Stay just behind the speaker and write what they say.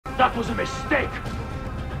That was a mistake!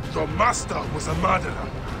 Your master was a murderer.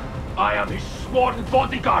 I am his sworn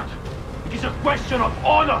bodyguard! It is a question of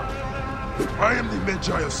honor! I am the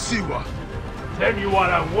Medjay of Siwa. Then you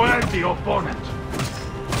are a worthy opponent.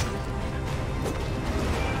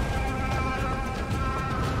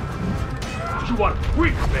 You are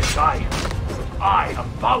weak, Medjay. I am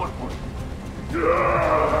powerful.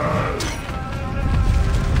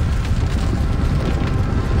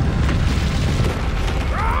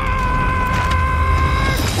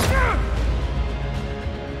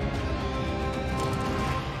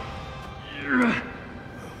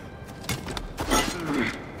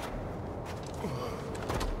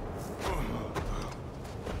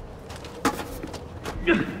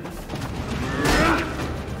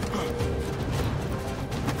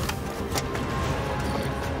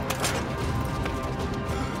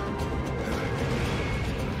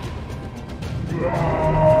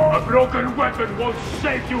 A broken weapon won't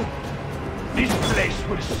save you. This place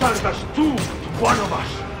will serve as tomb to one of us.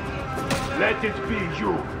 Let it be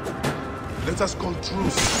you. Let us call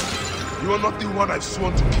truce. You are not the one I've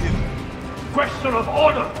sworn to kill. Question of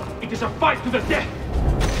honor. It is a fight to the death.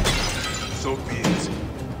 So be it.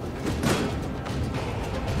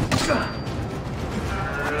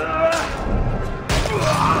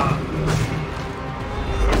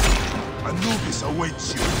 Anubis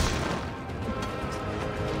awaits you.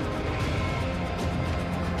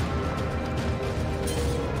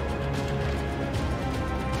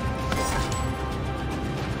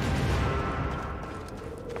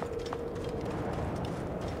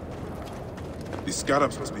 The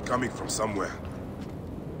scarabs must be coming from somewhere.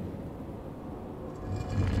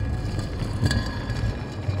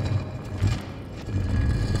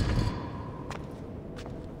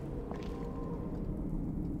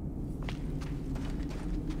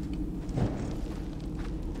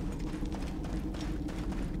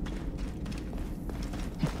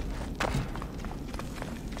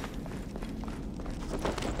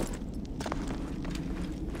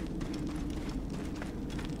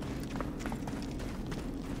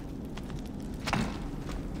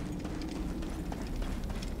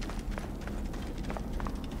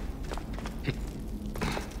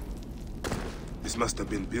 This must have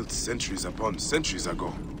been built centuries upon centuries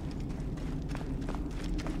ago.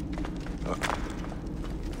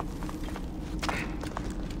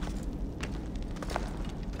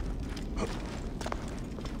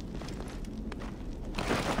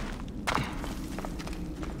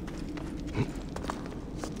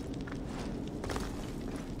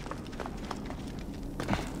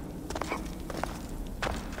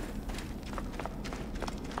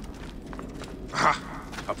 Aha!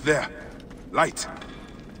 Up there. Light.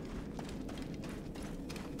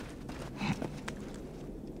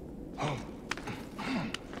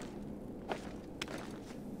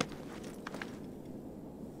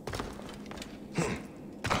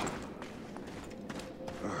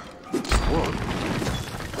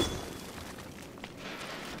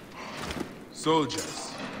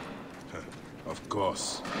 Soldiers. Of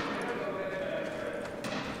course.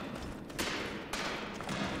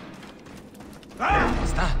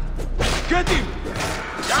 Stop. Get him!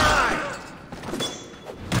 Die!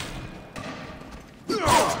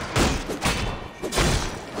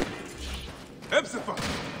 Epsifa!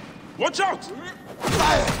 Watch out!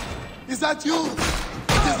 Fire! Is that you?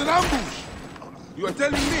 It is an ambush! You are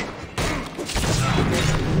telling me?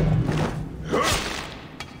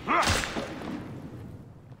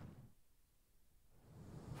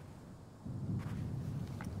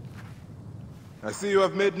 I see you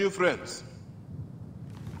have made new friends.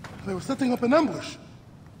 They were setting up an ambush.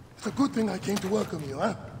 It's a good thing I came to welcome you,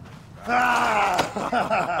 huh?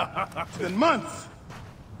 Ah! It's been months.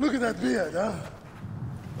 Look at that beard, huh?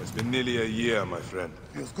 It's been nearly a year, my friend.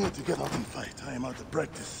 Feels good to get out and fight. I am out of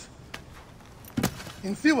practice.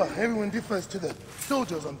 In Siwa, everyone defers to the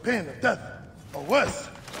soldiers on pain of death, or worse.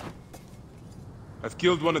 I've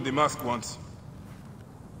killed one of the masked ones.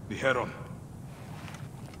 The Heron.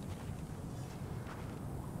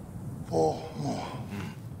 4 more.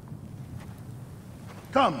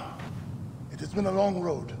 Come. It has been a long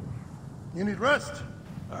road. You need rest?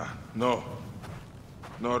 No.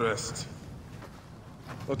 No rest.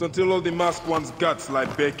 Not until all the masked one's guts lie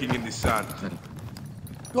baking in the sand.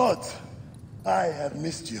 God, I have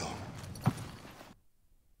missed you.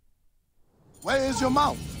 Where is your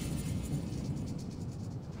mouth?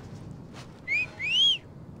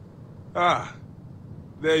 Ah.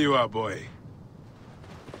 There you are, boy.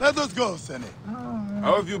 Let us go, Sene.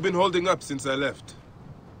 How have you been holding up since I left?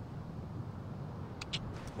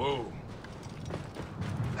 Whoa.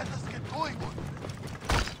 Let us get going.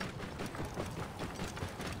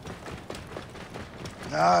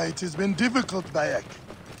 Ah, it has been difficult, Bayek.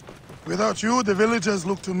 Without you, the villagers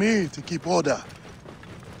look to me to keep order.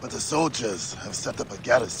 But the soldiers have set up a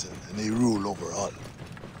garrison, and they rule over all.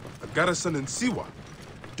 A garrison in Siwa?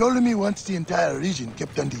 Ptolemy wants the entire region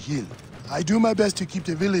kept under heel. I do my best to keep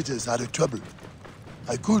the villagers out of trouble.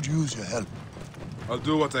 I could use your help. I'll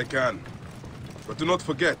do what I can. But do not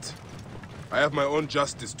forget, I have my own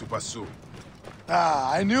justice to pursue.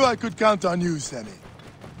 Ah, I knew I could count on you, Sammy.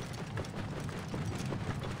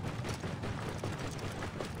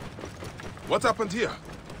 What happened here?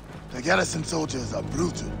 The garrison soldiers are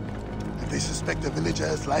brutal. If they suspect a villager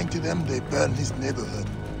is lying to them, they burn his neighborhood.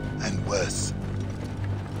 And worse.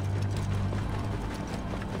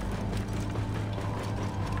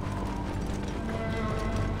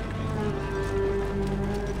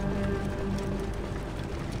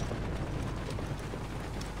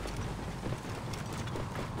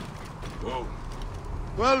 Whoa.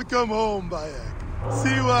 Welcome home, Bayek.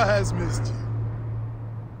 Siwa has missed you.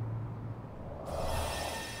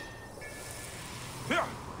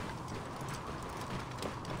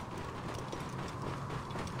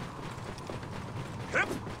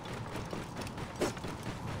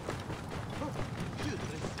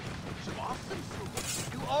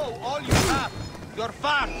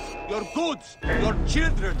 Your goods, your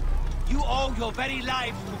children. You owe your very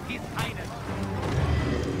lives to His Highness.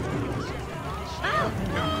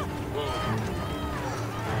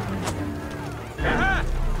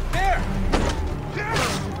 There!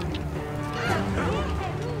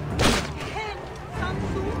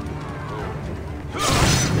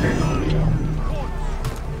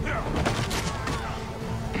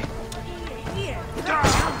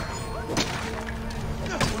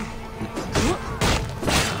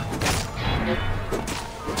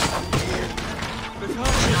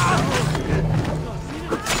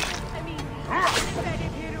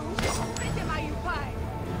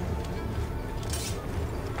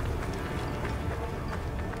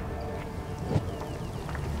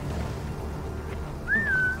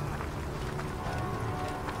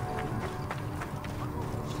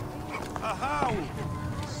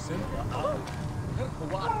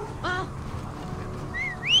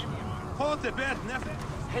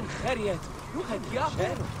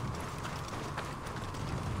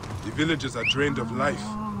 The villagers are drained of life.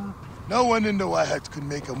 No one in the Wahats could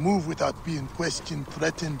make a move without being questioned,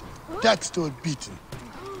 threatened, taxed, or beaten.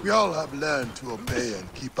 We all have learned to obey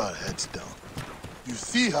and keep our heads down. You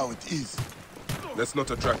see how it is. Let's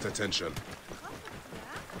not attract attention.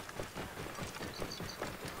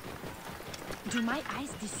 Do my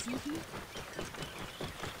eyes deceive me?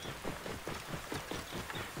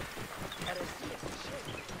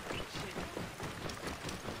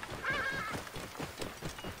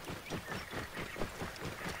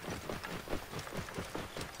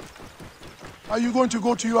 Are you going to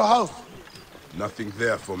go to your house? Nothing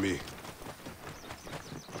there for me.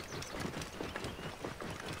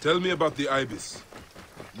 Tell me about the Ibis.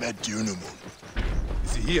 Medjay.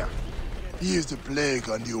 Is he here? He is the plague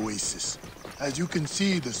on the oasis. As you can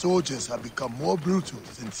see, the soldiers have become more brutal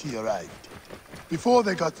since he arrived. Before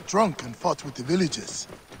they got drunk and fought with the villagers.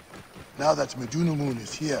 Now that Medjay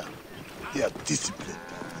is here, they are disciplined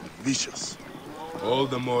and vicious. All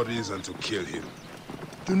the more reason to kill him.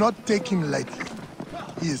 Do not take him lightly.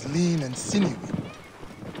 He is lean and sinewy,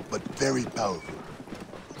 but very powerful.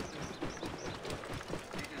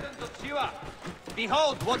 Citizens of Siwa,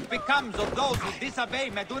 behold what becomes of those who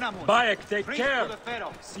disobey Medjay. Bayek, take Bring care! to the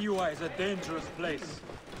Pharaoh. Siwa is a dangerous place.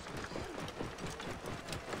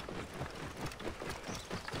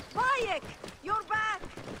 Bayek, you're back!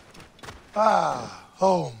 Ah,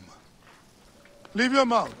 home. Leave your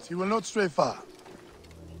mount. He will not stray far.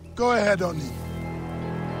 Go ahead, Oni.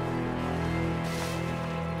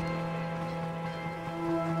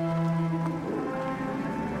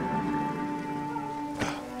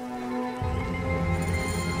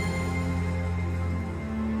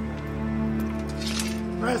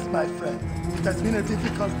 Rest, my friend. It has been a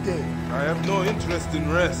difficult day. I have no interest in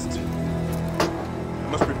rest. I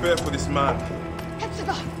must prepare for this man.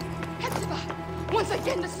 Hepzibah! Hepzibah! Once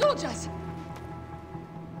again, the soldiers!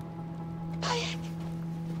 Bayek!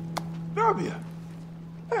 Rabia!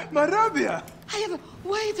 My Rabia! I am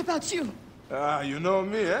worried about you. Ah, you know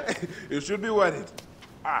me, eh? You should be worried.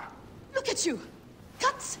 Ah, Look at you.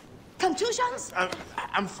 Cuts? Contusions?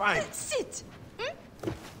 I'm fine. Sit. Hmm?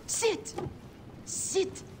 Sit.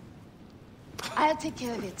 Sit. I'll take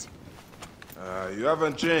care of it. You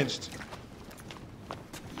haven't changed.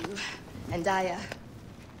 You and I,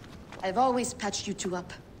 I've always patched you two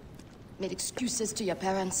up. Made excuses to your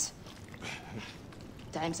parents.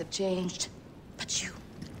 Times have changed, but you,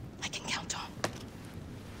 I can count on.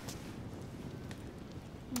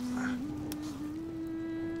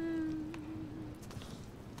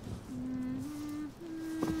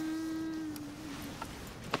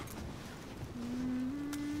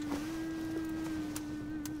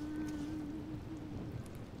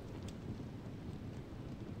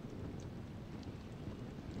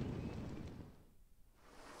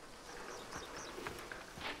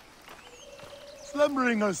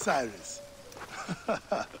 slumbering Osiris.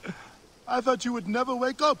 I thought you would never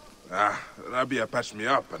wake up. Rabia patched me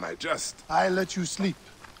up and I let you sleep.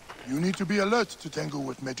 You need to be alert to tangle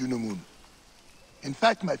with Medunamun. In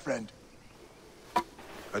fact, my friend...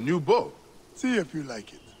 A new bow? See if you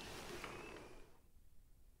like it.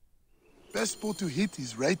 Best spot to hit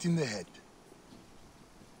is right in the head.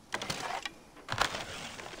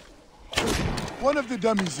 One of the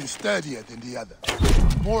dummies is sturdier than the other.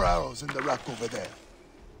 More arrows in the rack over there.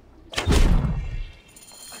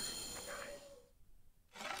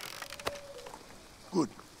 Good.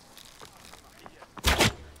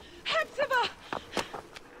 Hepzibah!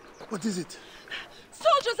 What is it?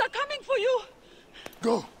 Soldiers are coming for you!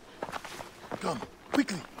 Go. Come,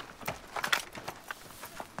 quickly.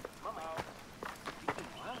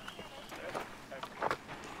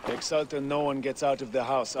 Exultant, no one gets out of the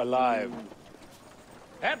house alive.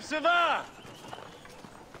 Hepzibah!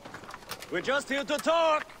 We're just here to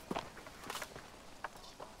talk!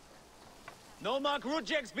 Nomarch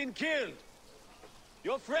Rujek's been killed.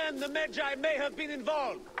 Your friend, the Medjay, may have been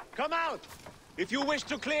involved. Come out, if you wish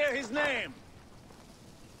to clear his name.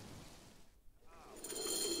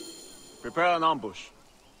 Prepare an ambush.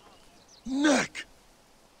 Neck!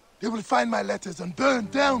 They will find my letters and burn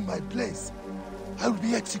down my place. I will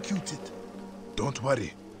be executed. Don't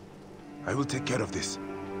worry. I will take care of this.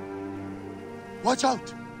 Watch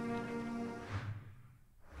out!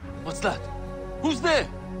 What's that? Who's there?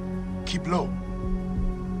 Keep low.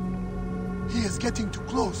 He is getting too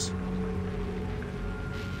close.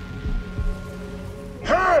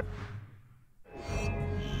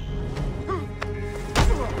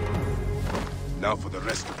 Now for the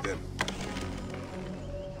rest of them.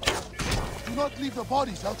 Do not leave the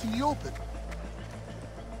bodies out in the open.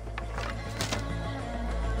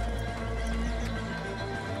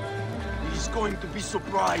 He's going to be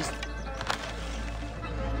surprised.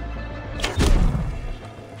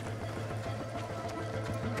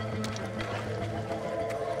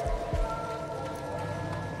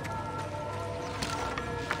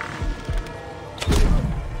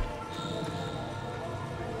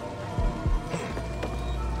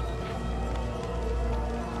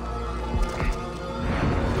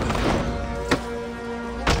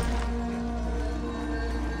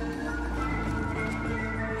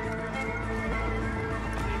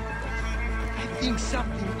 I think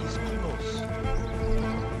something is close.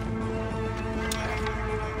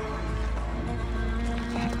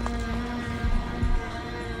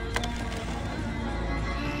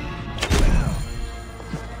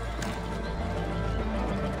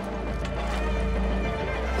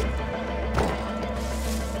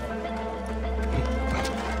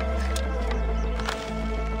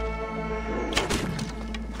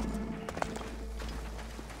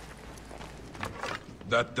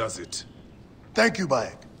 That does it. Thank you,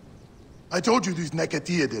 Bayek. I told you these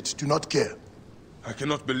Nakatiadids do not care. I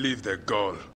cannot believe their gall.